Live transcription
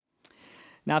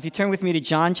Now, if you turn with me to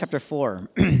John chapter 4,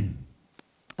 I'm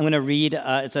going to read,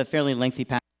 it's a fairly lengthy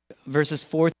passage, verses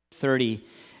 4 through 30,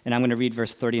 and I'm going to read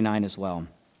verse 39 as well.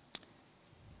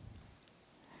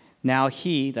 Now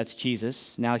he, that's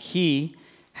Jesus, now he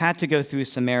had to go through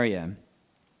Samaria.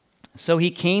 So he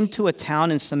came to a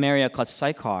town in Samaria called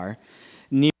Sychar,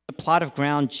 near the plot of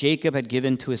ground Jacob had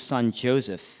given to his son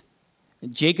Joseph.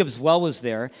 Jacob's well was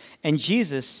there, and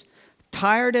Jesus,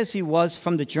 tired as he was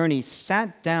from the journey,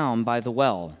 sat down by the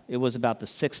well. It was about the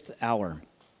 6th hour.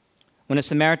 When a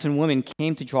Samaritan woman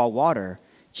came to draw water,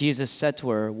 Jesus said to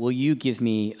her, "Will you give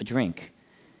me a drink?"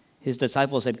 His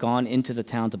disciples had gone into the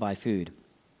town to buy food.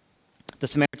 The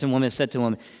Samaritan woman said to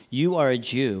him, "You are a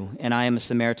Jew, and I am a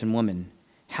Samaritan woman.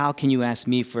 How can you ask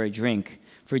me for a drink?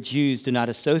 For Jews do not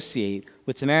associate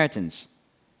with Samaritans."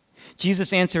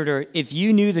 Jesus answered her, "If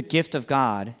you knew the gift of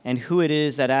God and who it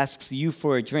is that asks you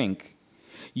for a drink,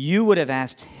 you would have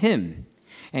asked him,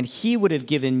 and he would have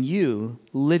given you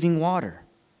living water."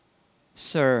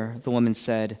 "Sir," the woman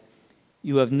said,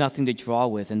 "you have nothing to draw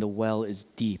with, and the well is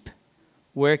deep.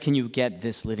 Where can you get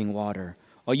this living water?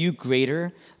 Are you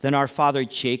greater than our father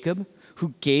Jacob,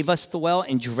 who gave us the well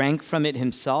and drank from it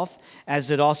himself, as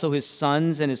did also his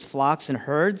sons and his flocks and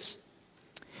herds?"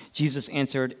 Jesus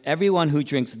answered, "Everyone who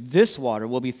drinks this water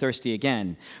will be thirsty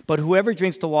again, but whoever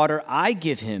drinks the water I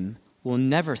give him will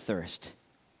never thirst.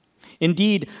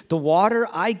 Indeed, the water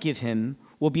I give him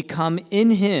will become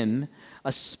in him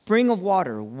a spring of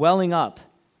water welling up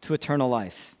to eternal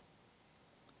life."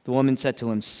 The woman said to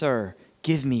him, "Sir,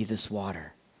 give me this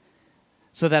water,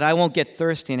 so that I won't get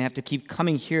thirsty and have to keep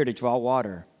coming here to draw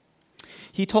water."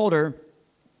 He told her,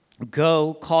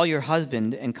 "Go, call your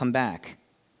husband and come back."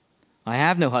 "I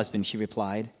have no husband," she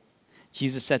replied.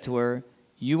 Jesus said to her,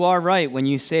 "You are right when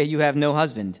you say you have no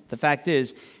husband. The fact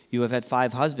is, you have had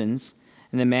 5 husbands,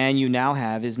 and the man you now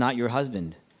have is not your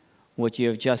husband. What you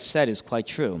have just said is quite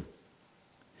true."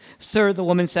 "Sir," the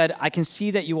woman said, "I can see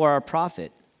that you are a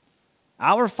prophet.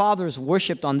 Our fathers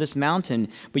worshipped on this mountain,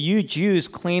 but you Jews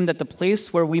claim that the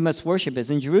place where we must worship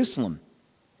is in Jerusalem."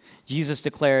 Jesus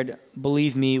declared,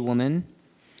 "Believe me, woman,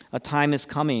 a time is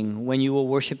coming when you will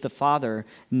worship the Father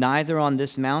neither on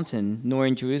this mountain nor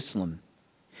in Jerusalem.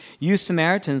 You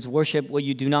Samaritans worship what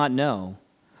you do not know.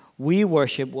 We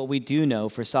worship what we do know,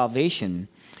 for salvation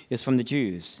is from the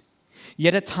Jews.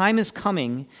 Yet a time is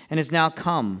coming and has now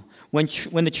come when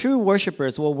the true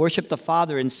worshipers will worship the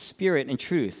Father in spirit and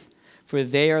truth, for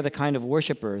they are the kind of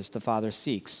worshipers the Father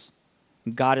seeks.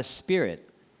 God is spirit,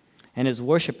 and his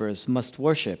worshipers must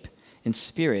worship in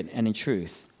spirit and in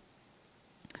truth."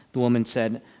 The woman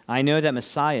said, "I know that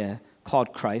Messiah,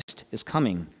 called Christ, is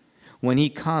coming. When he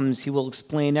comes, he will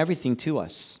explain everything to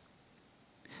us."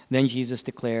 Then Jesus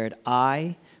declared,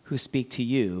 "I who speak to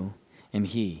you am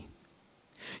he."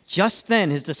 Just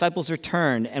then his disciples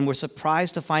returned and were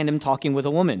surprised to find him talking with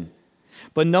a woman.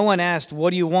 But no one asked,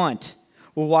 "What do you want?"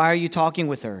 or "Why are you talking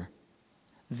with her?"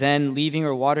 Then, leaving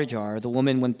her water jar, the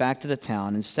woman went back to the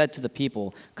town and said to the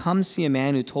people, "Come see a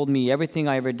man who told me everything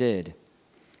I ever did.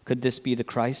 Could this be the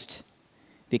Christ?"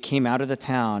 They came out of the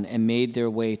town and made their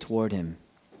way toward him.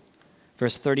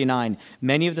 Verse 39,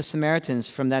 many of the Samaritans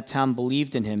from that town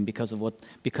believed in him because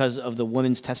of the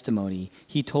woman's testimony.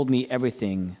 "He told me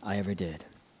everything I ever did."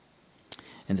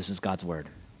 And this is God's word.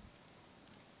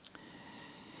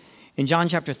 In John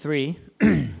chapter 3,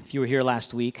 if you were here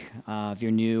last week, if you're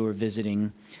new or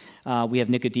visiting, we have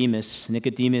Nicodemus.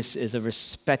 Nicodemus is a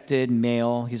respected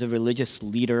male. He's a religious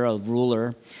leader, a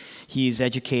ruler. He's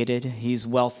educated. He's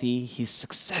wealthy. He's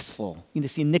successful. You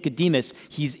see Nicodemus,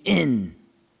 he's in.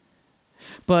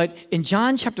 But in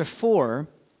John chapter 4,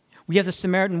 we have the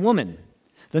Samaritan woman.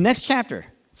 The next chapter,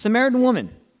 Samaritan woman,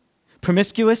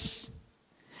 promiscuous,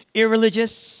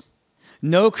 irreligious,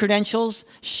 no credentials.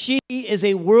 She is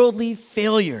a worldly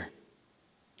failure.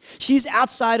 She's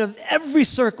outside of every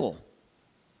circle.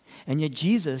 And yet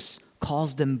Jesus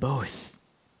calls them both.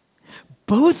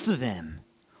 Both of them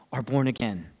are born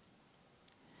again.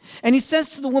 And he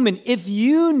says to the woman, if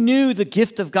you knew the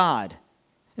gift of God,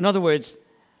 in other words,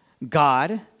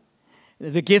 God,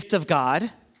 the gift of God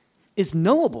is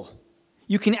knowable.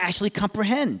 You can actually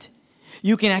comprehend.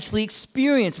 You can actually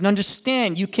experience and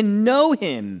understand. You can know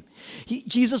him.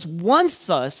 Jesus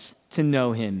wants us to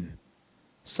know him.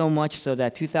 So much so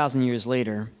that 2,000 years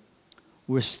later,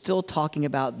 we're still talking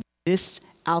about this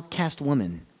outcast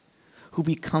woman who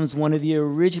becomes one of the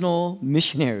original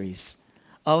missionaries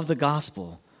of the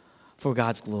gospel for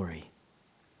God's glory.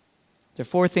 There are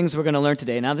 4 things we're going to learn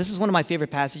today. Now, this is one of my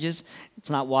favorite passages. It's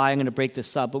not why I'm going to break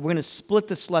this up, but we're going to split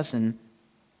this lesson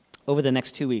over the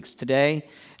next 2 weeks, today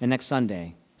and next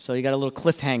Sunday. So you got a little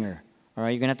cliffhanger All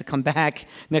right, you're going to have to come back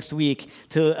next week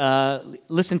to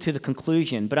listen to the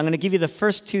conclusion. But I'm going to give you the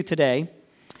first two today.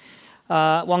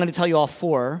 I'm going to tell you all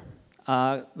four.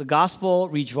 The gospel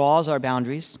redraws our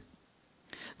boundaries.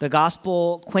 The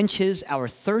gospel quenches our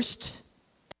thirst.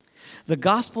 The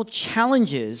gospel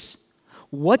challenges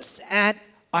what's at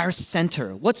our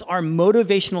center, what's our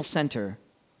motivational center.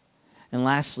 And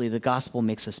lastly, the gospel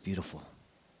makes us beautiful.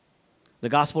 The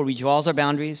gospel redraws our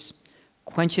boundaries,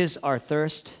 quenches our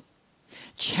thirst,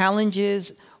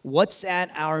 challenges what's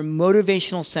at our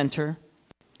motivational center,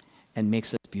 and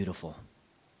makes us beautiful.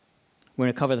 We're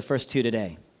going to cover the first two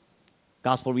today.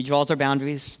 Gospel redraws our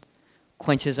boundaries,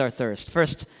 quenches our thirst.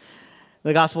 First,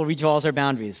 the gospel redraws our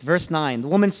boundaries. Verse 9, the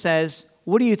woman says,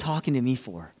 "What are you talking to me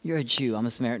for? You're a Jew, I'm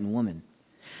a Samaritan woman."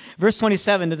 Verse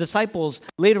 27, the disciples,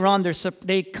 later on,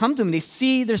 they come to him,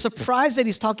 they're surprised that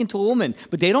he's talking to a woman,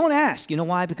 but they don't ask. You know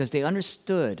why? Because they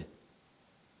understood.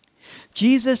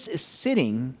 Jesus is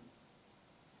sitting,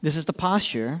 this is the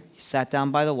posture, he sat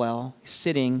down by the well, he's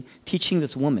sitting, teaching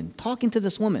this woman, talking to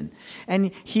this woman,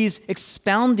 and he's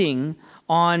expounding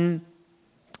on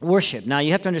worship. Now,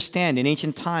 you have to understand, in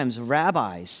ancient times,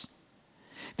 rabbis,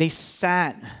 they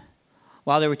sat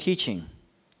while they were teaching.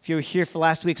 If you were here for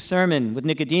last week's sermon with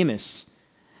Nicodemus,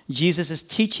 Jesus is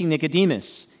teaching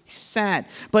Nicodemus. He sat.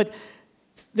 But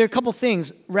there are a couple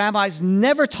things. Rabbis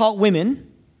never taught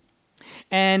women,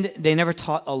 and they never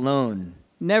taught alone.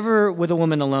 Never with a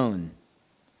woman alone.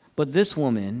 But this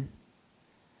woman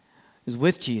is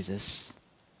with Jesus,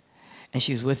 and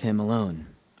she's with him alone.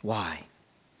 Why?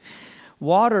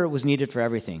 Water was needed for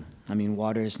everything. I mean,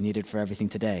 water is needed for everything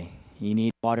today. You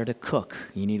need water to cook.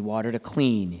 You need water to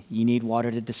clean. You need water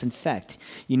to disinfect.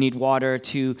 You need water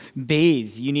to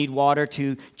bathe. You need water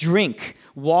to drink.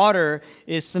 Water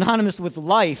is synonymous with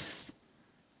life.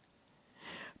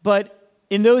 But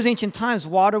in those ancient times,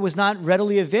 water was not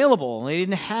readily available. They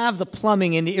didn't have the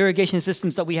plumbing and the irrigation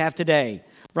systems that we have today,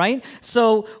 right?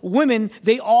 So women,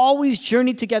 they always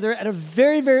journeyed together at a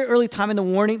very, very early time in the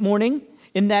morning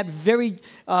in that very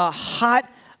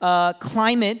hot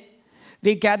climate.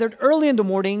 They gathered early in the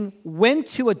morning, went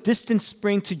to a distant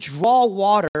spring to draw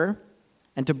water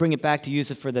and to bring it back to use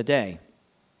it for the day.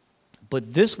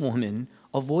 But this woman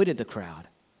avoided the crowd.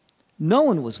 No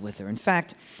one was with her. In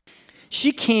fact,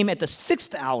 she came at the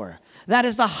 6th hour. That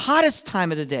is the hottest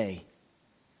time of the day.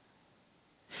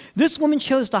 This woman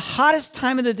chose the hottest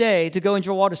time of the day to go and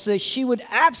draw water so that she would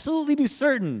absolutely be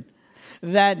certain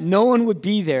that no one would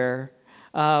be there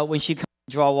when she comes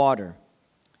to draw water.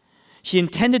 She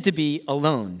intended to be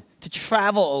alone, to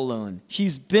travel alone.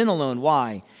 She's been alone.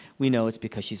 Why? We know it's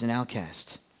because she's an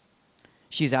outcast.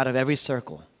 She's out of every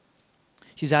circle.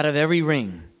 She's out of every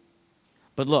ring.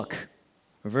 But look,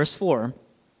 verse 4,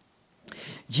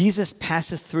 Jesus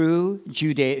passes through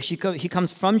Judea. He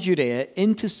comes from Judea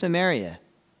into Samaria.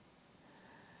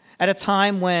 At a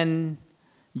time when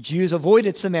Jews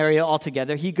avoided Samaria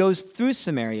altogether, he goes through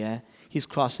Samaria. He's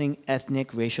crossing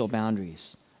ethnic, racial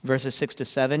boundaries. Verses 6 to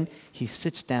 7, he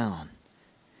sits down.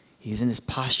 He's in this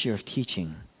posture of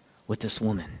teaching with this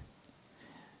woman.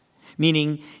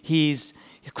 Meaning he's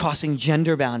crossing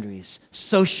gender boundaries,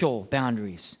 social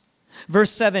boundaries.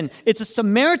 Verse 7, it's a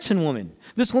Samaritan woman.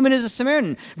 This woman is a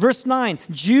Samaritan. Verse 9,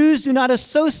 Jews do not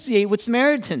associate with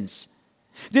Samaritans.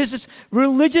 There's this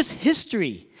religious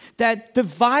history that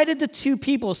divided the two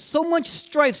people, so much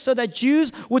strife, so that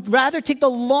Jews would rather take the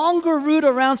longer route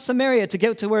around Samaria to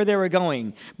get to where they were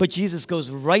going. But Jesus goes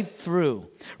right through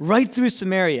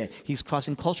Samaria. He's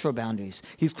crossing cultural boundaries.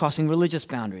 He's crossing religious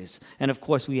boundaries. And of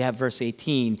course, we have verse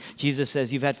 18. Jesus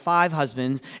says, "You've had 5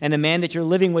 husbands, and the man that you're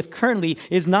living with currently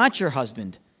is not your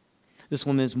husband." This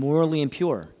woman is morally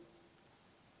impure.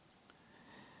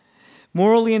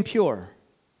 Morally impure.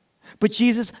 But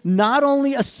Jesus not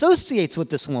only associates with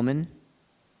this woman,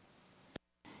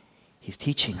 he's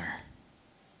teaching her.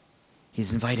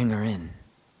 He's inviting her in.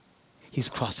 He's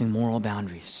crossing moral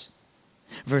boundaries.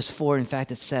 Verse 4, in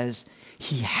fact, it says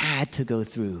he had to go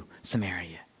through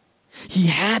Samaria. He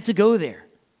had to go there.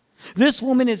 This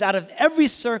woman is out of every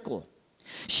circle.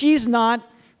 She's not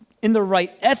in the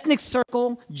right ethnic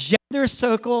circle, gender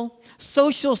circle,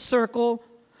 social circle,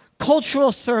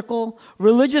 cultural circle,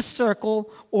 religious circle,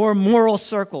 or moral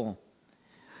circle.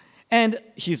 And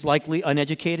she's likely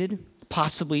uneducated,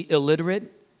 possibly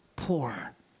illiterate,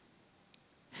 poor.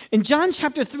 In John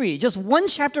chapter 3, just one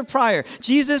chapter prior,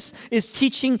 Jesus is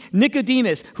teaching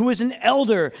Nicodemus, who is an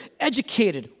elder,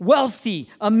 educated, wealthy,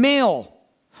 a male,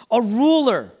 a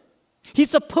ruler.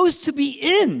 He's supposed to be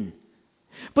in.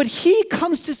 But he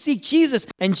comes to seek Jesus,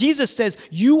 and Jesus says,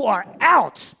 "You are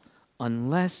out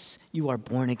unless you are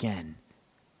born again."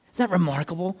 Isn't that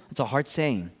remarkable? It's a hard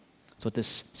saying. That's what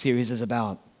this series is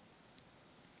about.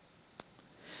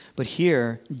 But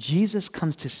here, Jesus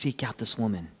comes to seek out this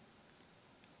woman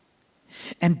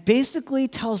and basically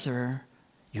tells her,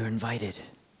 you're invited.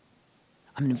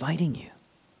 I'm inviting you.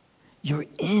 You're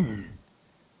in.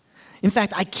 In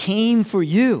fact, I came for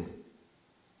you.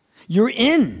 You're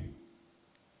in.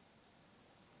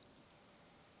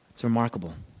 It's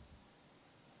remarkable.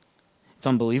 It's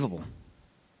unbelievable.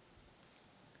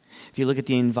 If you look at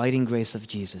the inviting grace of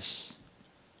Jesus,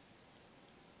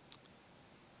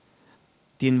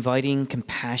 the inviting,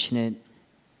 compassionate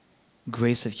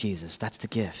grace of Jesus, that's the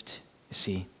gift, you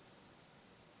see.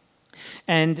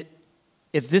 And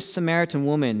if this Samaritan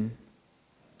woman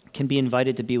can be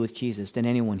invited to be with Jesus, then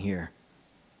anyone here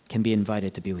can be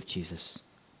invited to be with Jesus.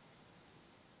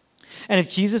 And if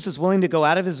Jesus is willing to go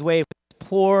out of his way for this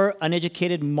poor,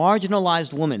 uneducated,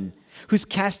 marginalized woman who's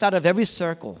cast out of every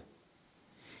circle,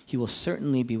 he will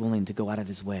certainly be willing to go out of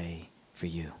his way for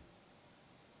you.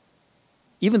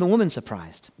 Even the woman's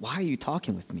surprised. Why are you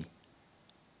talking with me?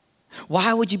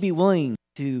 Why would you be willing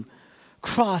to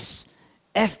cross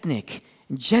ethnic,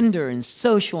 and gender, and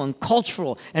social, and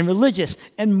cultural, and religious,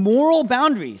 and moral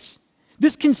boundaries?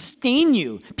 This can stain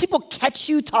you. People catch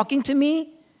you talking to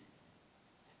me,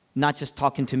 not just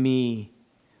talking to me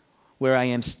where I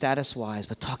am status-wise,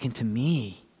 but talking to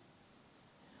me.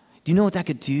 Do you know what that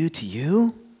could do to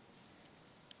you?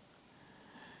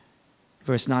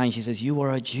 Verse 9, she says, you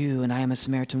are a Jew and I am a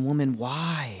Samaritan woman.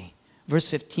 Why? Verse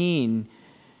 15,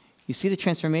 you see the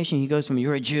transformation. He goes from,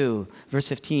 you're a Jew. Verse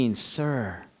 15,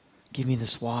 sir, give me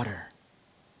this water.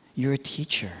 You're a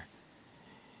teacher.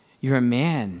 You're a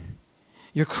man.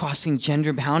 You're crossing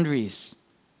gender boundaries.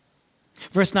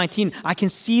 Verse 19, I can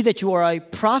see that you are a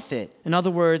prophet. In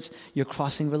other words, you're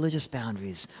crossing religious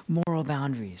boundaries, moral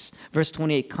boundaries. Verse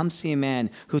 28, come see a man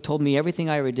who told me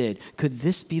everything I ever did. Could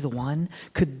this be the one?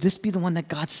 Could this be the one that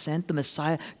God sent, the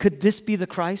Messiah? Could this be the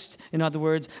Christ? In other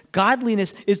words,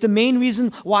 godliness is the main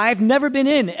reason why I've never been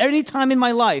in any time in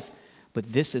my life.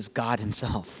 But this is God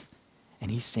himself. And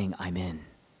he's saying, I'm in.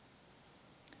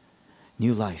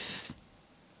 New life.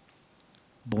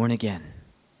 Born again.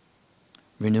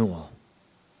 Renewal.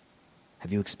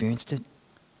 Have you experienced it?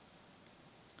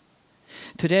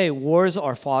 Today, wars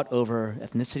are fought over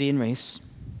ethnicity and race,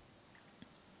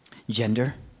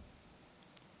 gender,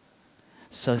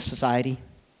 society,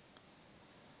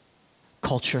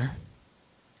 culture,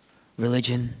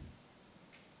 religion,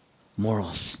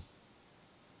 morals.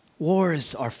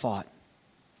 Wars are fought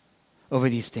over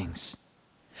these things.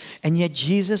 And yet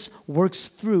Jesus works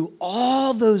through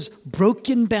all those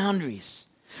broken boundaries,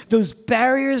 those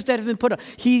barriers that have been put up.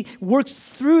 He works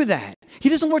through that. He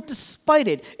doesn't work despite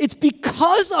it. It's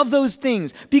because of those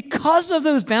things, because of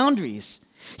those boundaries.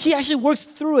 He actually works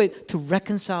through it to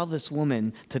reconcile this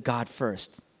woman to God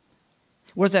first.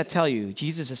 What does that tell you?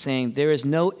 Jesus is saying there is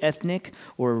no ethnic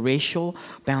or racial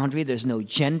boundary. There's no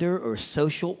gender or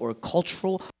social or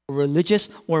cultural or religious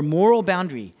or moral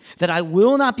boundary that I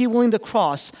will not be willing to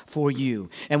cross for you.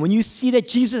 And when you see that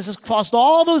Jesus has crossed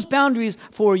all those boundaries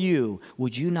for you,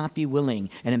 would you not be willing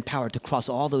and empowered to cross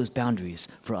all those boundaries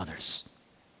for others?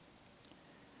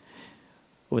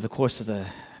 Over the course of the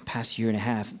past year and a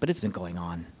half, but it's been going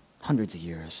on hundreds of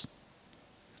years,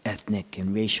 ethnic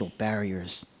and racial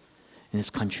barriers in this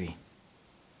country.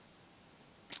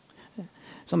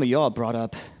 Some of y'all brought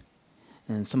up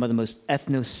in some of the most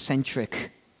ethnocentric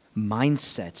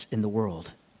mindsets in the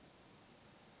world.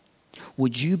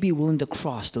 Would you be willing to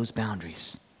cross those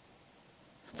boundaries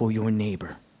for your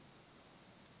neighbor?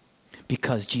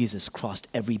 Because Jesus crossed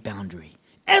every boundary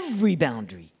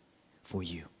for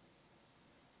you.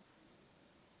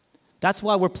 That's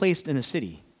why we're placed in a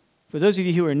city. For those of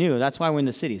you who are new, that's why we're in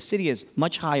the city. City is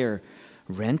much higher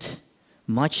rent,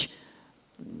 much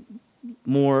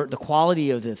more, the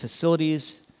quality of the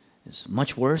facilities is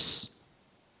much worse.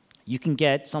 You can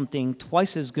get something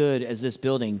twice as good as this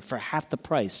building for half the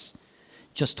price,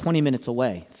 just 20 minutes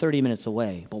away, 30 minutes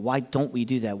away. But why don't we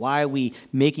do that? Why are we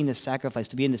making the sacrifice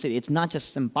to be in the city? It's not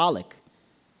just symbolic.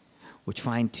 We're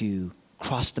trying to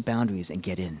cross the boundaries and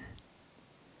get in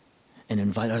and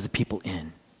invite other people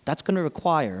in. That's going to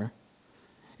require,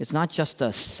 it's not just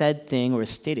a said thing or a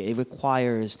stated, it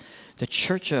requires the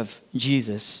church of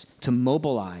Jesus to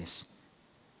mobilize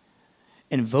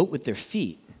and vote with their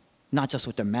feet, not just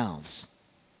with their mouths.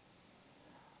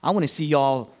 I want to see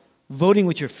y'all voting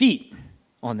with your feet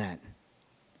on that.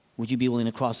 Would you be willing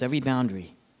to cross every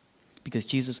boundary? Because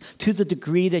Jesus, to the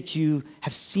degree that you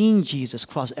have seen Jesus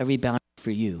cross every boundary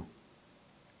for you,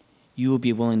 you will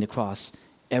be willing to cross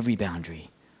every boundary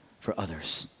for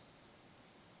others.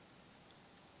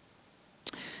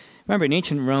 Remember, in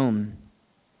ancient Rome,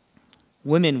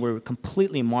 women were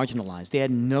completely marginalized. They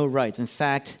had no rights. In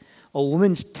fact, a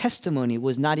woman's testimony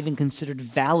was not even considered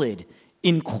valid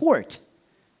in court.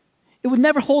 It would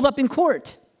never hold up in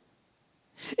court.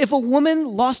 If a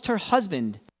woman lost her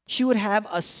husband, she would have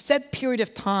a set period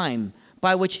of time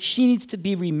by which she needs to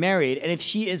be remarried. And if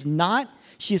she is not,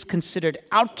 she is considered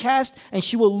outcast and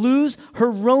she will lose her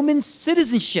Roman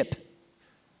citizenship.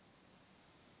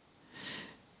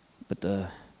 But the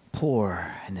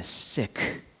poor and the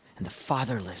sick and the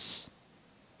fatherless,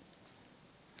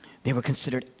 they were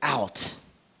considered out.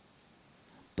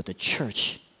 But the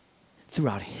church,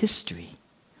 throughout history,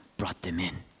 brought them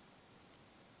in.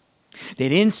 They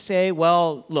didn't say,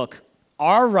 well, look,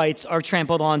 our rights are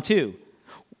trampled on too.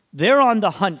 They're on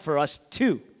the hunt for us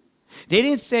too. They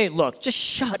didn't say, look, just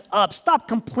shut up, stop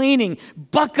complaining,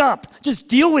 buck up, just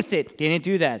deal with it. They didn't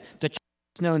do that. The church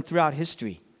is known throughout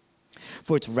history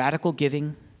for its radical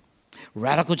giving,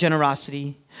 radical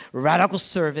generosity, radical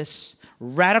service,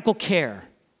 radical care.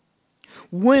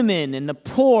 Women and the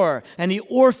poor and the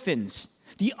orphans,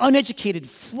 the uneducated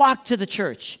flocked to the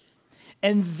church.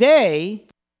 And they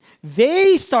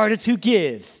started to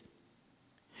give.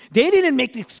 They didn't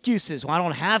make excuses. Well, I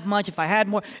don't have much. If I had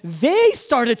more. They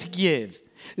started to give.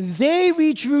 They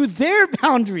redrew their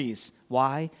boundaries.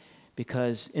 Why?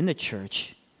 Because in the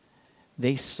church,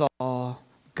 they saw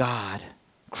God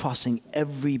crossing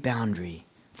every boundary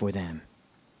for them.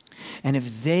 And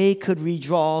if they could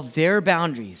redraw their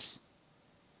boundaries,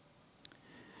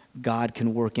 God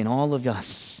can work in all of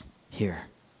us here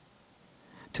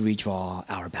to redraw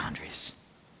our boundaries.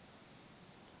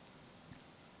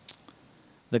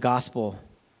 The gospel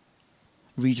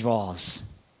redraws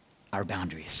our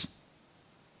boundaries.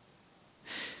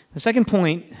 The second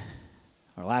point,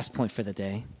 our last point for the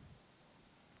day,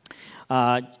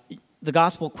 the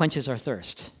gospel quenches our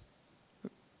thirst.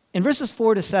 In verses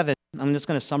 4 to 7, I'm just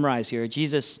going to summarize here.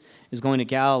 Jesus is going to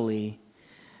Galilee,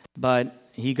 but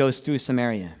he goes through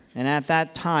Samaria. And at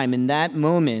that time, in that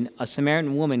moment, a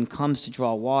Samaritan woman comes to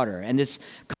draw water. And this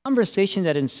conversation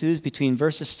that ensues between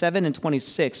verses 7 and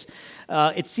 26,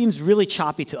 it seems really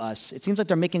choppy to us. It seems like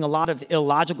they're making a lot of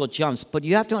illogical jumps. But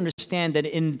you have to understand that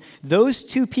in those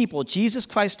two people, Jesus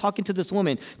Christ talking to this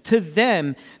woman, to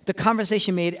them, the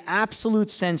conversation made absolute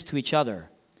sense to each other.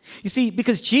 You see,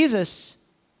 because Jesus,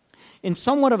 in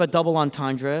somewhat of a double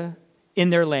entendre in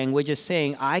their language, is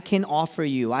saying, I can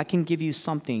give you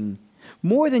something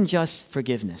more than just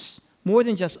forgiveness, more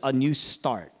than just a new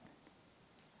start.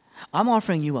 I'm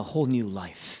offering you a whole new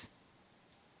life.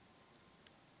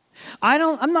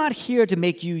 I'm not here to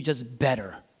make you just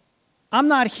better. I'm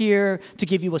not here to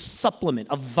give you a supplement,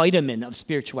 a vitamin of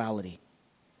spirituality.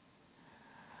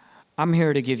 I'm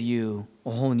here to give you a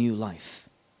whole new life.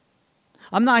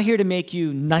 I'm not here to make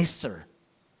you nicer.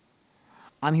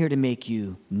 I'm here to make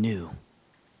you new.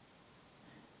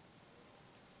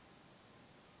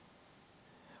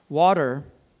 Water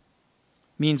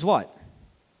means what?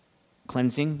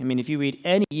 Cleansing. I mean, if you read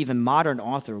any even modern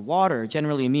author, water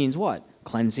generally means what?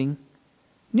 Cleansing,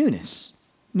 newness,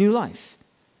 new life.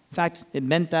 In fact, it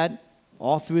meant that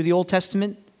all through the Old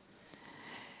Testament.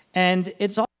 And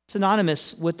it's also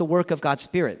synonymous with the work of God's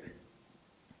Spirit.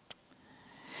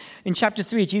 In chapter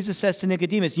 3, Jesus says to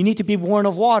Nicodemus, you need to be born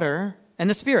of water and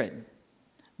the Spirit.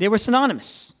 They were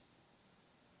synonymous.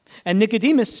 And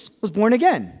Nicodemus was born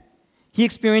again. He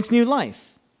experienced new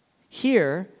life.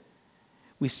 Here,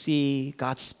 we see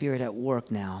God's Spirit at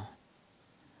work now.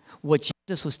 What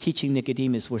Jesus was teaching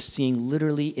Nicodemus, we're seeing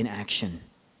literally in action,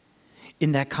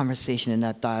 in that conversation, in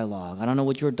that dialogue. I don't know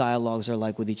what your dialogues are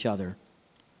like with each other.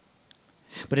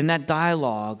 But in that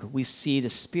dialogue, we see the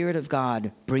Spirit of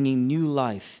God bringing new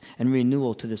life and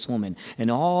renewal to this woman, and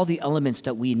all the elements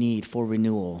that we need for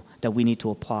renewal that we need to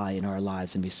apply in our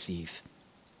lives and receive.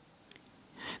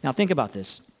 Now, think about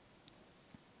this.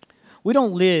 We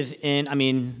don't live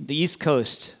the East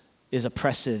Coast is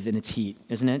oppressive in its heat,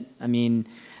 isn't it?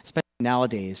 Especially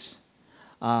nowadays.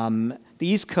 The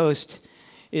East Coast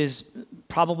is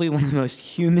probably one of the most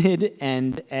humid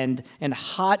and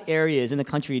hot areas in the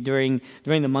country during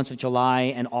the months of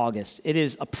July and August. It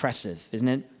is oppressive, isn't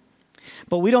it?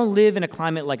 But we don't live in a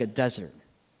climate like a desert,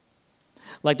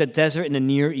 like the desert in the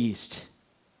Near East.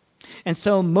 And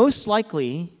so most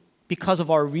likely, because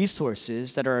of our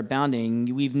resources that are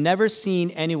abounding, we've never seen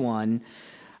anyone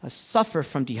suffer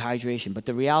from dehydration. But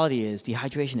the reality is,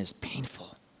 dehydration is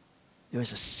painful.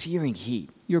 There's a searing heat.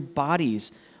 Your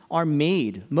bodies are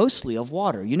made mostly of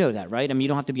water. You know that, right? You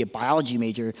don't have to be a biology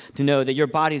major to know that your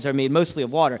bodies are made mostly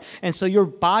of water. And so your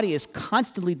body is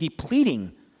constantly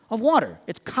depleting of water.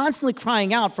 It's constantly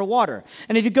crying out for water.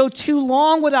 And if you go too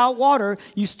long without water,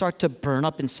 you start to burn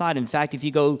up inside. In fact, if you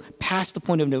go past the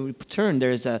point of no return,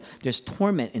 there's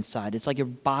torment inside. It's like your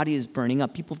body is burning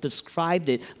up. People have described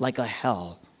it like a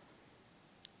hell.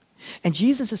 And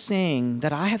Jesus is saying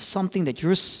that I have something that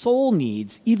your soul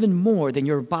needs even more than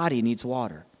your body needs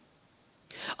water.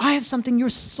 I have something your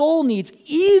soul needs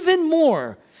even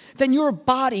more than your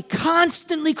body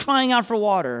constantly crying out for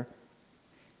water.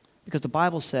 Because the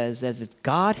Bible says that if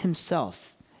God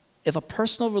himself, if a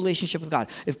personal relationship with God,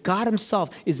 if God himself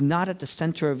is not at the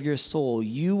center of your soul,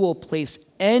 you will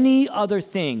place any other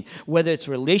thing, whether it's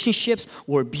relationships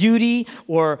or beauty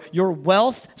or your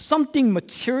wealth, something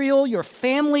material, your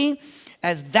family,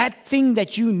 as that thing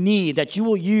that you need, that you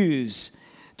will use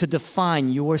to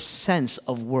define your sense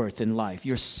of worth in life,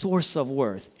 your source of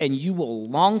worth. And you will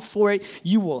long for it.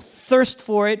 You will thirst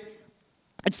for it.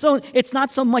 And so it's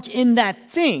not so much in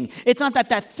that thing. It's not that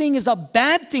that thing is a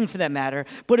bad thing for that matter,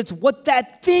 but it's what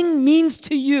that thing means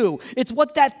to you. It's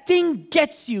what that thing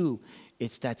gets you.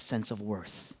 It's that sense of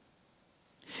worth.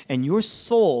 And your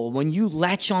soul, when you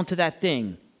latch onto that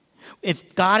thing,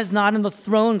 if God is not in the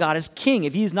throne, God is king.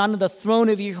 If he's not in the throne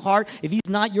of your heart, if he's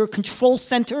not your control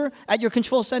center, at your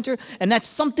control center, and that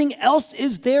something else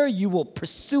is there, you will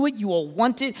pursue it, you will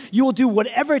want it, you will do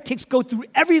whatever it takes, go through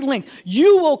every length.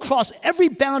 You will cross every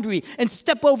boundary and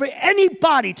step over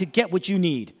anybody to get what you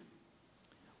need.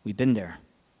 We've been there.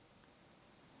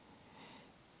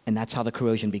 And that's how the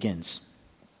corrosion begins.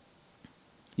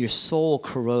 Your soul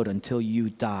corrode until you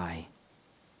die,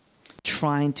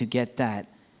 trying to get that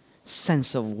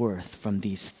sense of worth from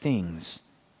these things.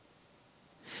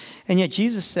 And yet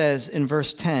Jesus says in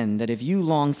verse 10 that if you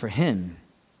long for him,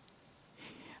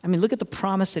 look at the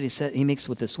promise that he makes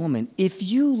with this woman. If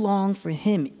you long for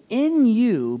him, in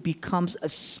you becomes a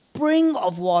spring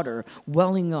of water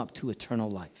welling up to eternal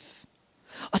life.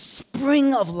 A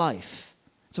spring of life.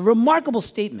 It's a remarkable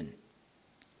statement.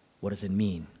 What does it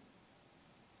mean?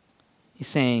 He's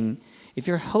saying, if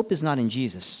your hope is not in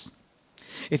Jesus,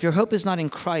 if your hope is not in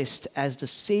Christ as the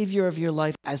Savior of your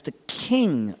life, as the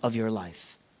King of your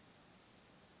life,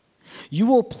 you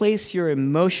will place your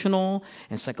emotional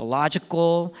and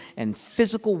psychological and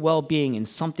physical well-being in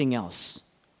something else,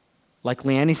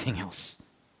 likely anything else.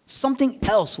 Something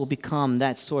else will become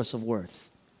that source of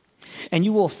worth. And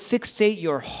you will fixate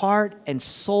your heart and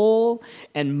soul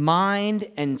and mind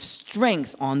and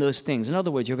strength on those things. In other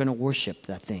words, you're going to worship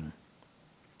that thing.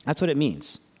 That's what it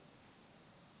means.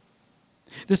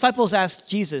 The disciples asked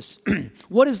Jesus,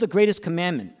 what is the greatest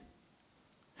commandment?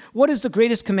 What is the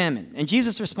greatest commandment? And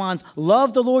Jesus responds,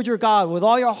 love the Lord your God with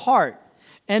all your heart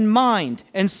and mind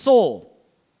and soul.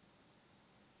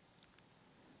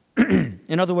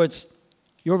 In other words,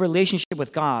 your relationship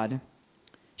with God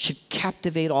should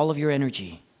captivate all of your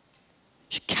energy,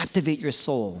 should captivate your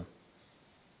soul.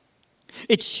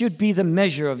 It should be the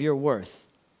measure of your worth.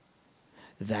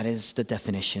 That is the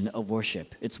definition of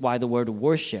worship. It's why the word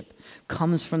worship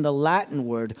comes from the Latin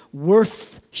word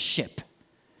worthship.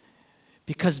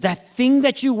 Because that thing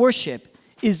that you worship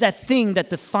is that thing that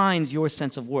defines your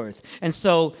sense of worth. And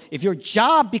so if your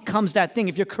job becomes that thing,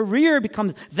 if your career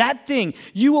becomes that thing,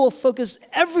 you will focus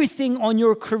everything on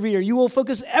your career. You will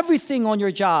focus everything on your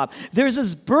job. There's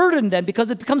this burden then because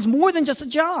it becomes more than just a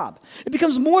job. It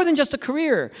becomes more than just a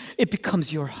career. It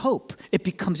becomes your hope. It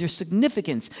becomes your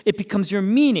significance. It becomes your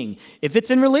meaning. If it's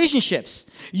in relationships,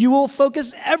 you will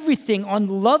focus everything on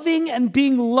loving and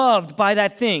being loved by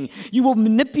that thing. You will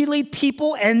manipulate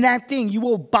people and that thing. You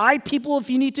will buy people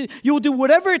if you need to. You will do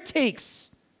whatever it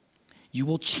takes. You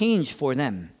will change for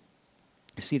them.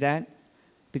 You see that?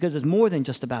 Because it's more than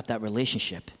just about that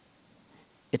relationship.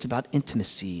 It's about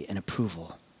intimacy and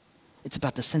approval. It's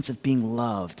about the sense of being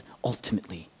loved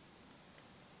ultimately.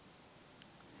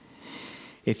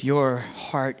 If your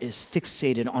heart is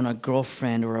fixated on a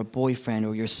girlfriend or a boyfriend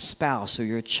or your spouse or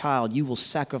your child, you will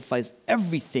sacrifice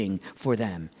everything for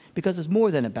them because it's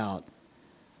more than about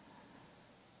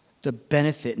the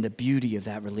benefit and the beauty of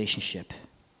that relationship.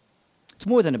 It's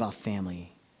more than about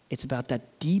family. It's about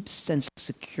that deep sense of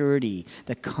security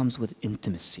that comes with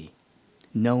intimacy,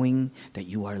 knowing that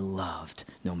you are loved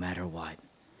no matter what.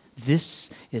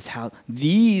 These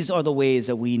are the ways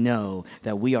that we know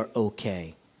that we are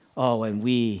okay. Oh, and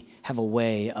we have a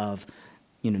way of,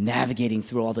 navigating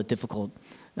through all the difficult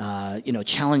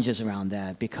challenges around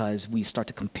that because we start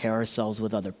to compare ourselves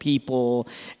with other people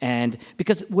and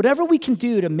because whatever we can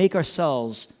do to make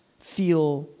ourselves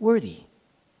feel worthy.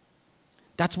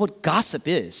 That's what gossip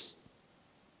is.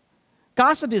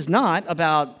 Gossip is not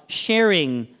about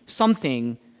sharing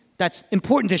something that's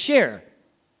important to share.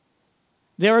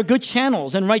 There are good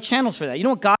channels and right channels for that. You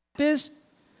know what gossip is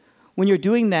when you're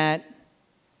doing that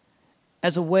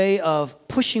as a way of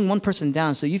pushing one person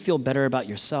down so you feel better about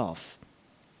yourself.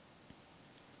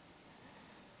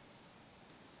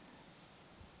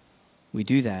 We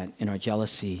do that in our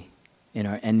jealousy, in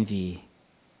our envy,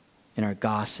 in our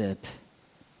gossip.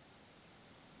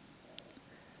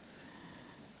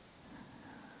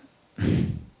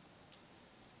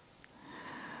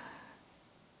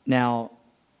 Now,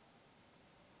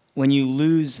 when you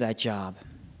lose that job,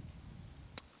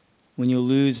 when you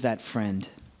lose that friend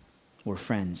or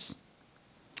friends,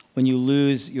 when you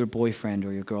lose your boyfriend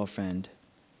or your girlfriend,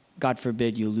 God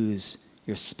forbid you lose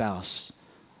your spouse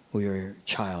or your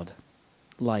child,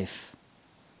 life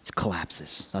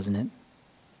collapses, doesn't it?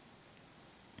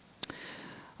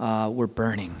 We're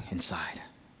burning inside.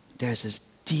 There's this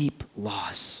deep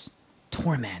loss,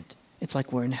 torment. It's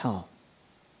like we're in hell.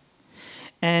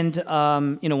 And,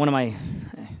 one of my,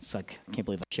 it's like, I can't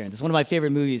believe I'm sharing this. One of my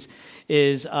favorite movies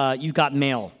is You've Got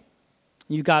Mail.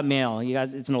 You've Got Mail. You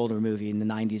guys, it's an older movie. In the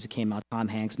 90s, it came out. Tom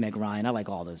Hanks, Meg Ryan. I like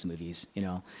all those movies,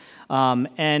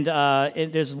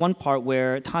 there's one part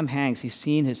where Tom Hanks, he's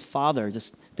seen his father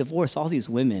just divorce all these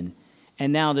women.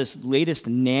 And now this latest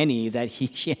nanny that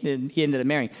he ended up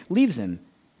marrying leaves him.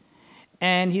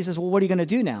 And he says, well, what are you going to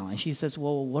do now? And she says,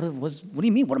 well, what do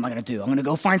you mean, what am I going to do? I'm going to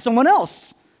go find someone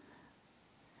else.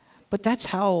 But that's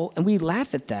how, and we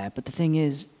laugh at that, but the thing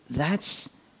is,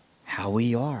 that's how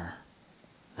we are.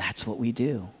 That's what we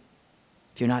do.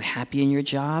 If you're not happy in your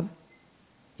job,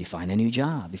 you find a new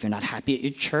job. If you're not happy at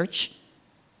your church,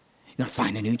 you're going to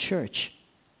find a new church.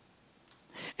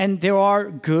 And there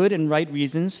are good and right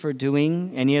reasons for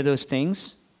doing any of those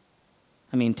things.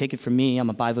 I mean, take it from me, I'm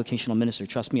a bivocational minister.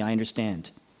 Trust me, I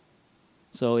understand.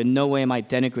 So in no way am I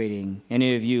denigrating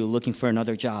any of you looking for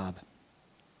another job.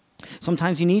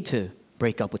 Sometimes you need to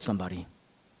break up with somebody.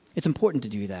 It's important to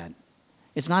do that.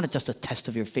 It's not just a test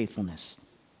of your faithfulness.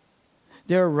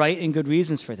 There are right and good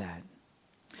reasons for that.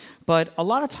 But a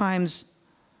lot of times,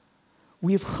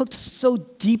 we've hooked so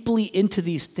deeply into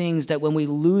these things that when we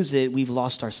lose it, we've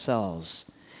lost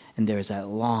ourselves. And there's that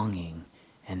longing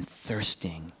and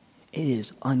thirsting. It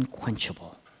is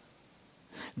unquenchable.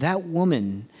 That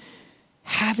woman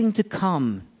having to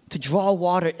come to draw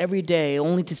water every day,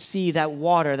 only to see that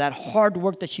water, that hard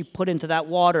work that she put into that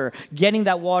water, getting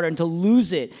that water, and to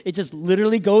lose it. It just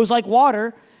literally goes like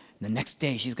water. And the next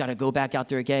day, she's got to go back out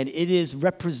there again. It is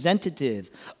representative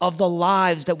of the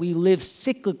lives that we live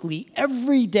cyclically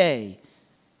every day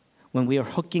when we are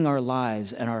hooking our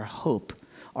lives and our hope,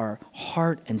 our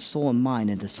heart and soul and mind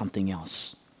into something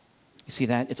else. You see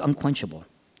that? It's unquenchable.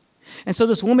 And so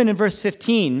this woman in verse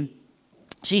 15,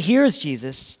 she hears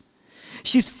Jesus.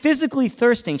 She's physically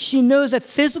thirsting. She knows that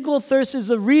physical thirst is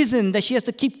the reason that she has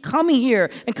to keep coming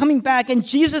here and coming back. And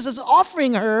Jesus is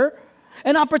offering her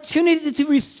an opportunity to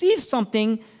receive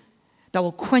something that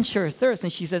will quench her thirst.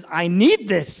 And she says, I need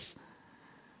this.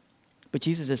 But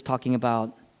Jesus is talking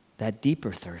about that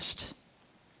deeper thirst.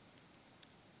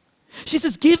 She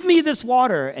says, give me this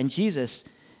water. And Jesus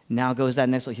now goes that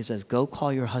next level. He says, go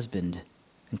call your husband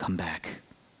and come back.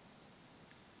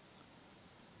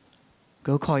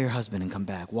 Go call your husband and come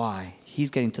back. Why? He's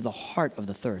getting to the heart of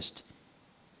the thirst.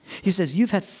 He says,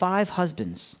 you've had 5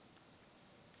 husbands.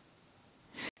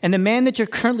 And the man that you're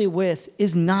currently with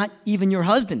is not even your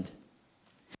husband.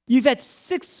 You've had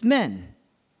 6 men.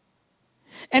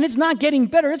 And it's not getting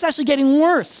better. It's actually getting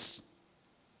worse.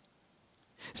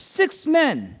 6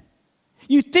 men.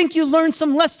 You think you learned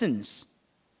some lessons.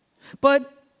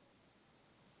 But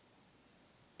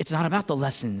it's not about the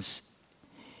lessons.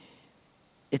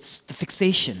 It's the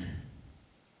fixation.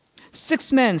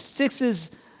 6 men. 6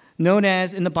 is known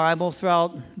as, in the Bible,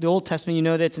 throughout the Old Testament, you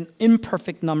know that it's an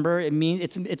imperfect number. It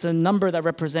means it's a number that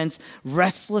represents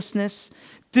restlessness,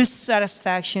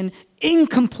 dissatisfaction,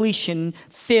 incompletion,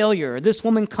 failure. This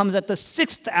woman comes at the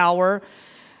 6th hour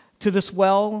to this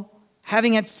well,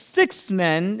 having had 6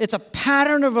 men. It's a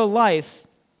pattern of her life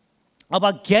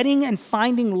about getting and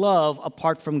finding love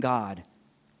apart from God.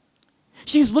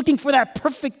 She's looking for that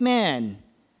perfect man.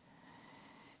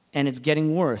 And it's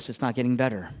getting worse. It's not getting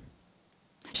better.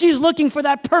 She's looking for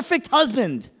that perfect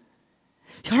husband.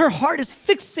 Her heart is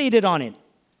fixated on it.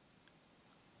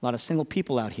 A lot of single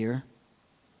people out here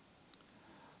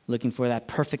looking for that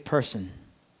perfect person.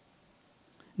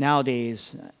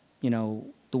 Nowadays,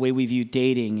 the way we view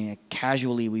dating,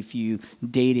 casually we view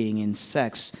dating and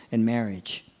sex and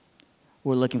marriage.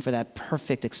 We're looking for that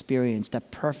perfect experience,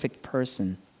 that perfect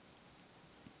person.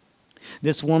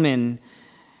 This woman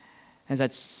has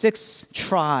had 6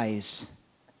 tries,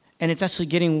 and it's actually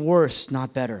getting worse,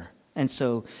 not better. And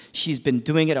so she's been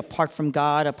doing it apart from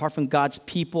God, apart from God's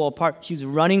people, she's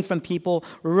running from people,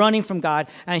 running from God,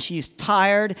 and she's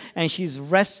tired, and she's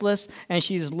restless, and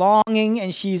she's longing,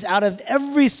 and she's out of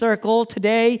every circle.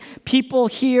 Today, people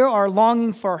here are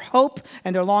longing for hope,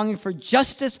 and they're longing for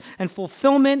justice and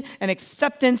fulfillment and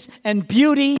acceptance and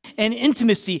beauty and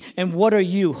intimacy. And what are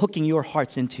you hooking your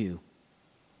hearts into?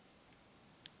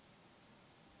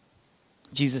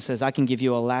 Jesus says, I can give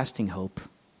you a lasting hope.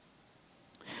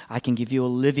 I can give you a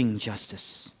living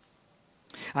justice.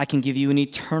 I can give you an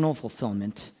eternal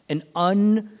fulfillment, an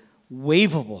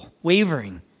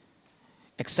unwavering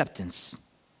acceptance.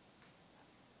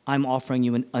 I'm offering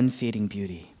you an unfading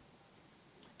beauty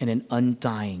and an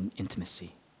undying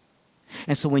intimacy.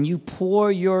 And so when you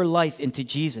pour your life into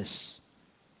Jesus,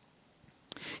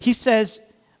 he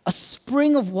says, a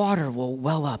spring of water will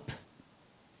well up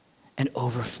and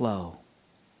overflow.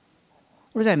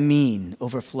 What does that mean,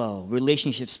 overflow?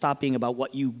 Relationships stop being about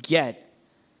what you get,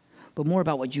 but more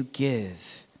about what you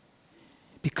give.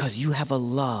 Because you have a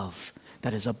love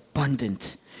that is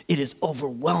abundant. It is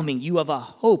overwhelming. You have a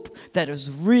hope that is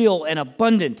real and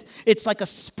abundant. It's like a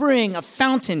spring, a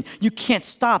fountain. You can't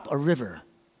stop a river.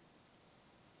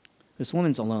 This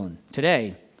woman's alone.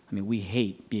 Today, we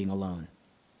hate being alone.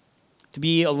 To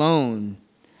be alone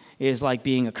is like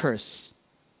being a curse.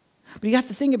 But you have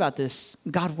to think about this.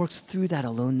 God works through that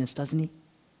aloneness, doesn't he?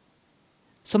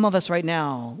 Some of us right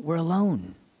now, we're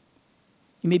alone.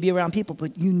 You may be around people,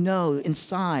 but you know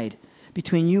inside,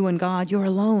 between you and God, you're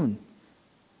alone.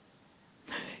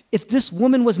 If this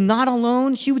woman was not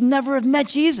alone, she would never have met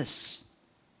Jesus.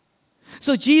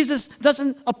 So Jesus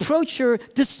doesn't approach her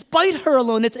despite her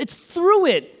aloneness. It's through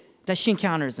it that she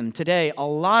encounters him. Today, a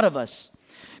lot of us,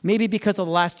 maybe because of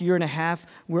the last year and a half,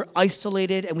 we're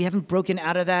isolated and we haven't broken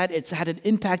out of that. It's had an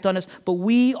impact on us, but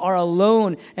we are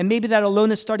alone. And maybe that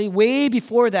aloneness started way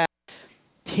before that.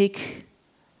 Take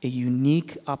a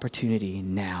unique opportunity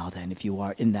now, then, if you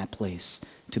are in that place,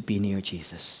 to be near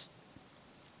Jesus.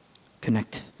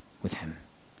 Connect with him.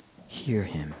 Hear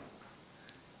him.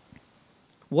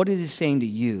 What is he saying to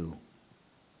you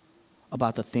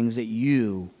about the things that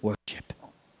you worship?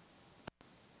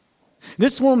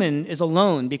 This woman is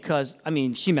alone because,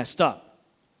 she messed up.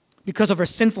 Because of her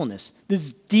sinfulness.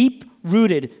 This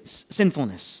deep-rooted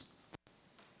sinfulness.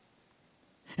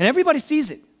 And everybody sees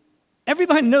it.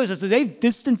 Everybody knows it. So they've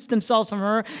distanced themselves from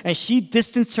her, and she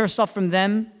distanced herself from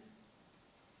them.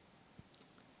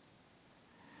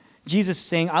 Jesus is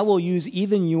saying, I will use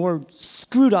even your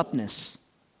screwed upness,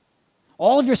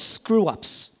 all of your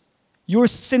screw-ups, your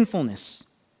sinfulness,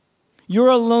 your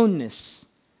aloneness,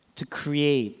 to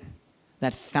create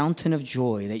that fountain of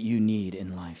joy that you need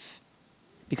in life.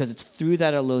 Because it's through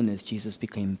that aloneness Jesus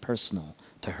became personal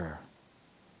to her.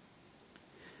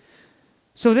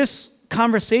 So this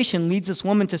conversation leads this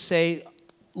woman to say,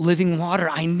 living water,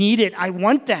 I need it, I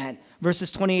want that.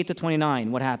 Verses 28 to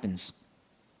 29, what happens?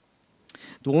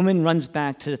 The woman runs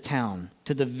back to the town,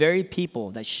 to the very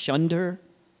people that shunned her,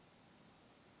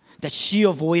 that she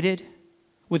avoided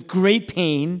with great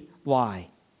pain. Why?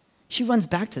 She runs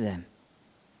back to them.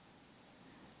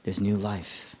 There's new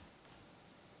life.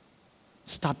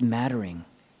 Stopped mattering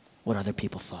what other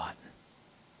people thought.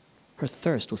 Her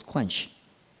thirst was quenched.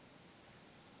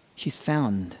 She's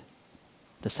found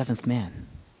the seventh man.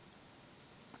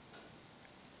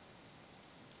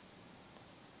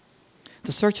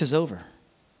 The search is over.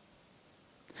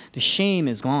 The shame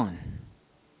is gone.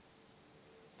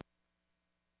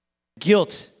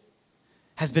 Guilt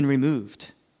has been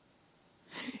removed.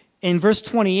 In verse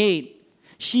 28,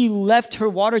 she left her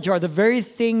water jar, the very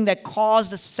thing that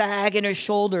caused a sag in her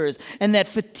shoulders and that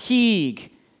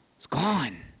fatigue is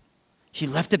gone. She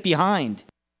left it behind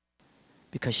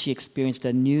because she experienced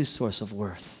a new source of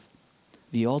worth,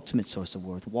 the ultimate source of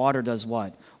worth. Water does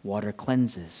what? Water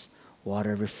cleanses,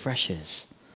 water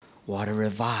refreshes, water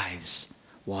revives,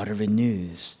 water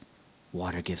renews,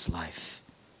 water gives life.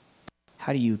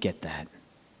 How do you get that?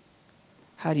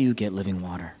 How do you get living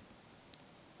water?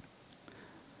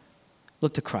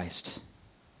 Look to Christ.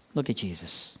 Look at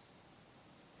Jesus.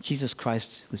 Jesus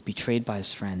Christ was betrayed by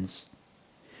his friends,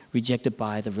 rejected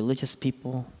by the religious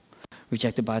people,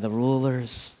 rejected by the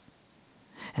rulers.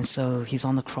 And so he's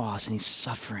on the cross and he's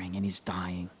suffering and he's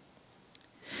dying.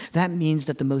 That means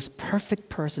that the most perfect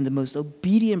person, the most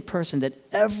obedient person that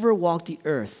ever walked the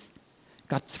earth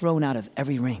got thrown out of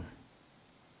every ring.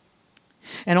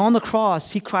 And on the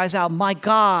cross, he cries out, my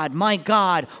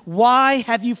God, why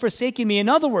have you forsaken me? In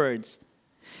other words,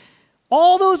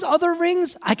 all those other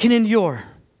rings I can endure.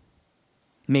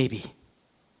 Maybe.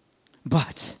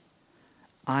 But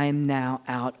I'm now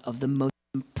out of the most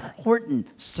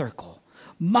important circle,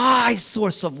 my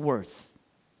source of worth.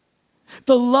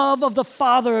 The love of the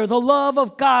Father, the love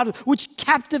of God, which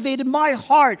captivated my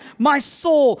heart, my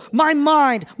soul, my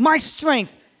mind, my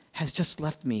strength, has just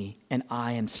left me, and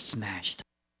I am smashed.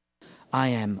 I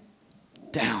am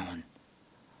down.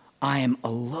 I am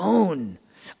alone.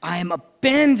 I am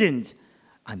abandoned.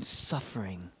 I'm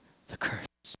suffering the curse.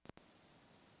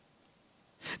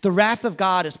 The wrath of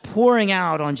God is pouring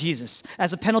out on Jesus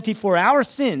as a penalty for our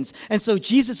sins. And so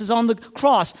Jesus is on the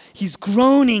cross. He's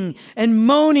groaning and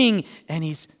moaning, and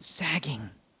he's sagging.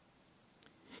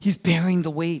 He's bearing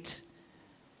the weight.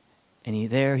 And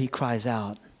he cries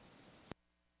out,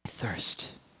 I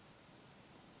thirst.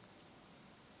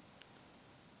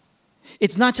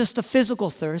 It's not just a physical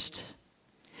thirst.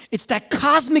 It's that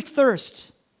cosmic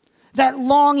thirst, that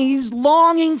longing. He's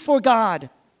longing for God,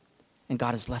 and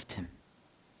God has left him.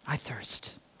 I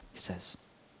thirst, he says.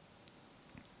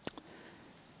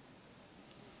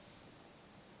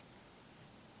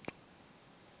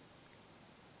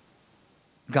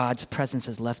 God's presence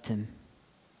has left him.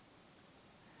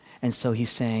 And so he's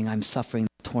saying, I'm suffering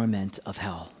the torment of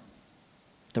hell,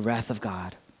 the wrath of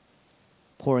God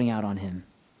pouring out on him.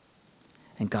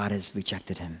 And God has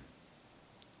rejected him.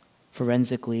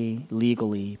 Forensically,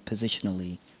 legally,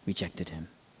 positionally rejected him.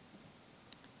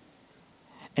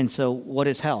 And so what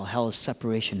is hell? Hell is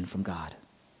separation from God.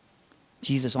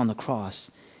 Jesus on the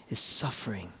cross is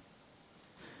suffering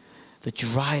the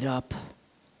dried up,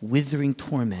 withering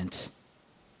torment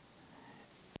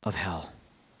of hell.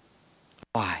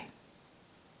 Why?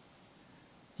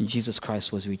 And Jesus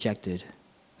Christ was rejected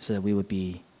so that we would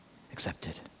be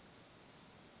accepted.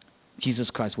 Jesus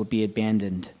Christ would be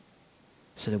abandoned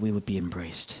so that we would be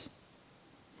embraced.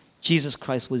 Jesus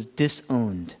Christ was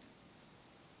disowned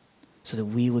so that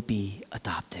we would be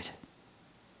adopted.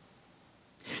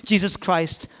 Jesus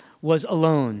Christ was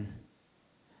alone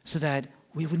so that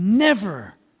we would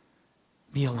never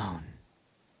be alone.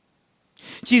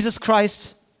 Jesus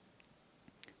Christ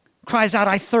cries out,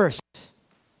 I thirst,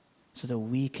 so that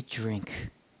we could drink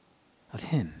of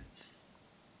him.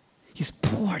 He's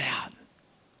poured out.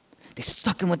 They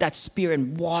stuck him with that spear,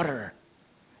 and water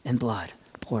and blood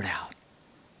poured out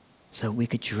so we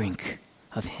could drink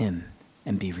of him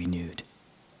and be renewed.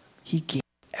 He gave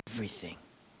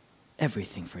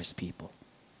everything for his people.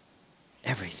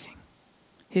 Everything.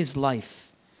 His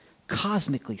life,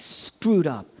 cosmically screwed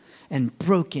up and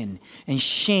broken and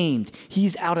shamed.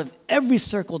 He's out of every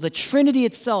circle. The Trinity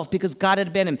itself, because God had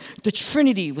abandoned him, the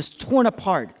Trinity was torn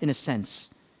apart in a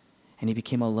sense, and he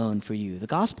became alone for you. The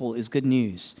gospel is good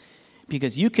news,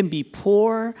 because you can be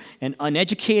poor and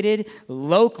uneducated,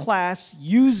 low class,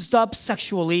 used up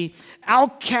sexually,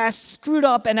 outcast, screwed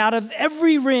up, and out of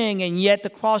every ring. And yet the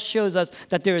cross shows us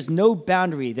that there is no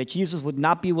boundary that Jesus would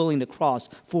not be willing to cross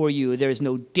for you. There is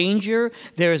no danger.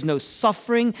 There is no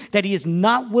suffering that he is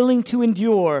not willing to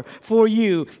endure for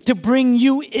you, to bring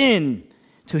you in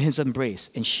to his embrace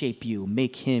and shape you,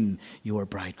 make him your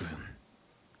bridegroom.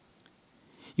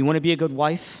 You want to be a good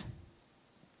wife?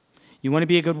 You want to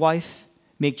be a good wife?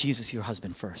 Make Jesus your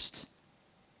husband first.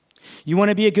 You want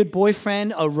to be a good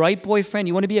boyfriend, a right boyfriend?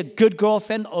 You want to be a good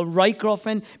girlfriend, a right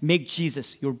girlfriend? Make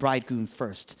Jesus your bridegroom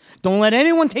first. Don't let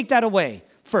anyone take that away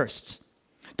first.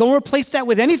 Don't replace that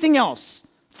with anything else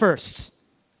first.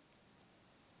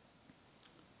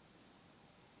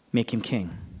 Make him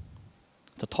king.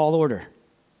 It's a tall order.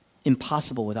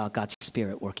 Impossible without God's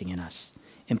Spirit working in us.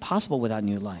 Impossible without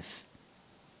new life.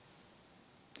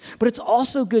 But it's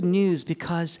also good news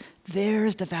because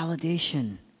there's the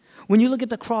validation. When you look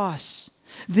at the cross,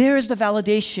 there's the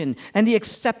validation and the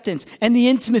acceptance and the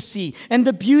intimacy and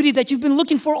the beauty that you've been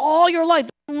looking for all your life,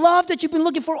 the love that you've been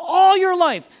looking for all your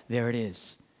life. There it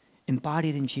is,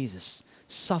 embodied in Jesus,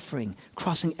 suffering,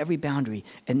 crossing every boundary,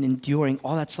 and enduring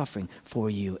all that suffering for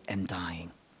you and dying.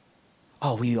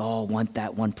 Oh, we all want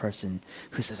that one person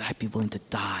who says, I'd be willing to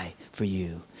die for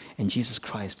you. And Jesus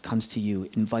Christ comes to you,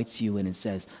 invites you in and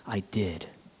says, I did.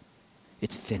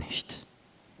 It's finished.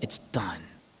 It's done.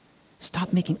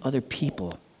 Stop making other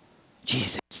people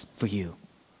Jesus for you.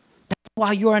 That's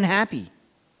why you're unhappy.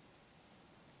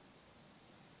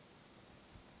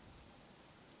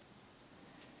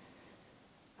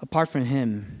 Apart from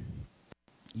him,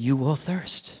 you will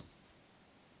thirst.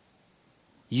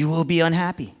 You will be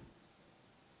unhappy.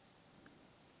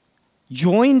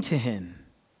 Joined to him,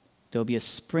 there'll be a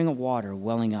spring of water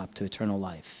welling up to eternal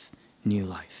life, new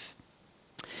life.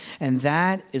 And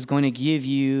that is going to give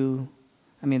you,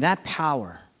 that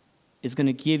power is going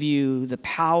to give you the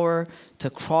power to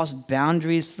cross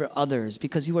boundaries for others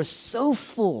because you are so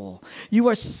full, you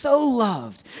are so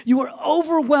loved, you are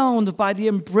overwhelmed by the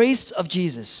embrace of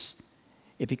Jesus.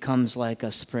 it becomes like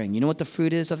a spring. You know what the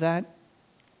fruit is of that?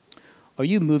 Are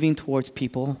you moving towards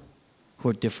people who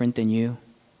are different than you?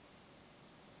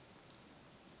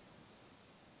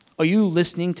 Are you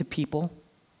listening to people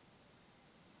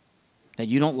that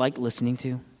you don't like listening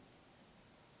to?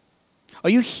 Are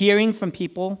you hearing from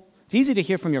people? It's easy to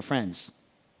hear from your friends.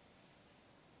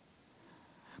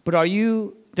 But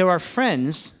there are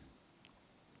friends,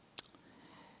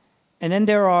 and then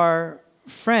there are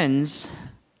friends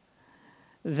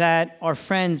that are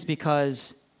friends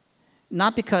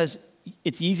not because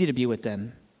it's easy to be with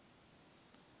them.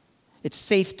 It's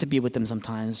safe to be with them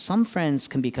sometimes. Some friends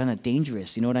can be kind of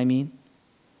dangerous, you know what I mean?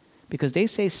 Because they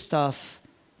say stuff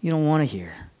you don't want to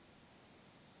hear.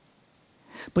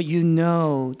 But you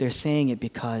know they're saying it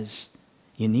because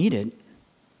you need it.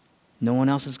 No one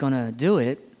else is going to do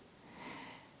it.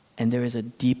 And there is a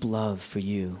deep love for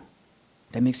you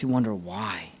that makes you wonder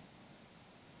why.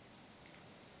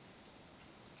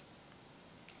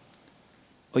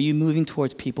 Are you moving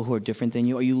towards people who are different than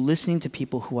you? Are you listening to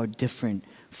people who are different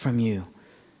from you?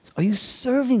 Are you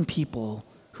serving people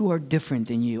who are different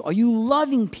than you? Are you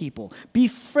loving people,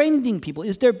 befriending people?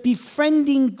 Is there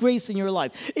befriending grace in your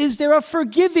life? Is there a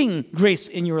forgiving grace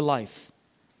in your life?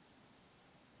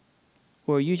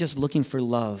 Or are you just looking for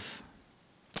love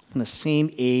from the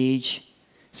same age,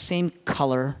 same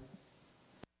color,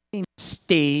 same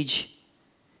stage,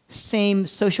 same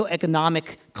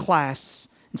socioeconomic class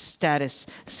and status,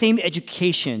 same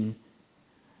education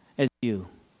as you?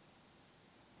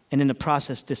 And in the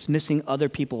process, dismissing other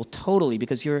people totally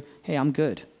because hey, I'm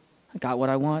good. I got what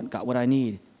I want, got what I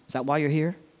need. Is that why you're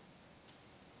here?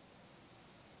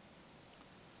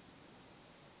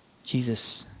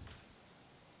 Jesus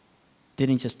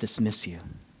didn't just dismiss you.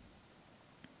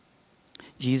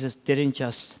 Jesus didn't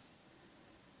just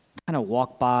kind of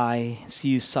walk by, see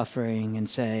you suffering, and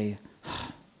say,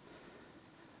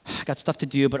 I got stuff to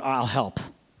do, but I'll help.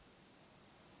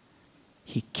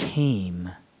 He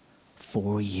came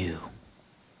for you.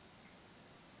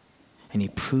 And he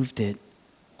proved it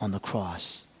on the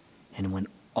cross and went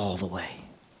all the way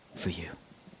for you.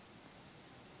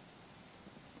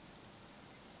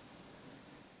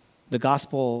 The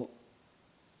gospel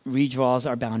redraws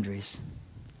our boundaries.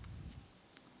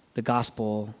 The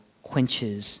gospel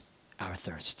quenches our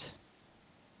thirst.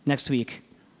 Next week,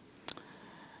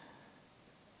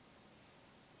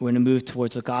 we're going to move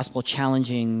towards the gospel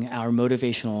challenging our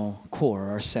motivational core,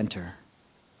 our center,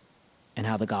 and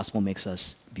how the gospel makes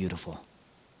us beautiful.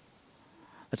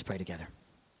 Let's pray together.